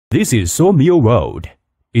This is Sawmill Road,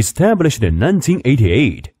 established in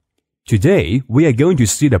 1988. Today, we are going to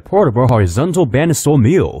see the portable horizontal band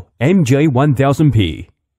sawmill, MJ1000P.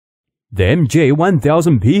 The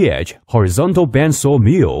MJ1000PH horizontal band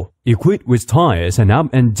sawmill, equipped with tires and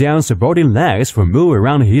up and down supporting legs for move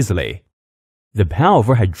around easily. The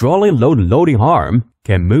powerful hydraulic loading arm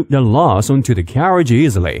can move the logs onto the carriage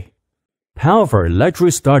easily. Powerful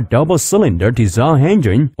electric start double-cylinder diesel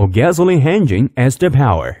engine or gasoline engine adds the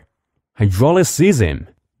power. Hydraulic system,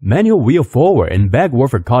 manual wheel forward and backward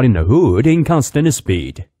for cutting the wood in constant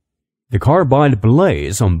speed. The carbide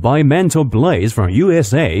blades on bimetal blades from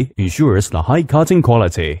USA ensures the high cutting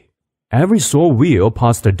quality. Every saw wheel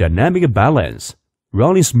passes the dynamic balance,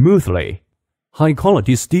 running smoothly.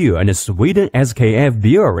 High-quality steel and Sweden SKF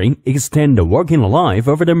bearing extend the working life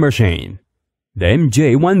of the machine. The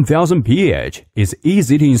MJ1000PH is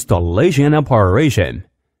easy to installation and operation.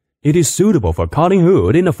 It is suitable for cutting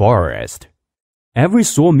wood in the forest. Every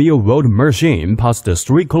sawmill road machine passes the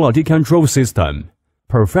strict quality control system.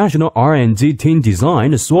 Professional R&D team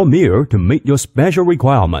designed the sawmill to meet your special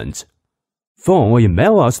requirements. Phone or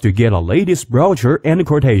email us to get a latest brochure and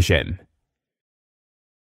quotation.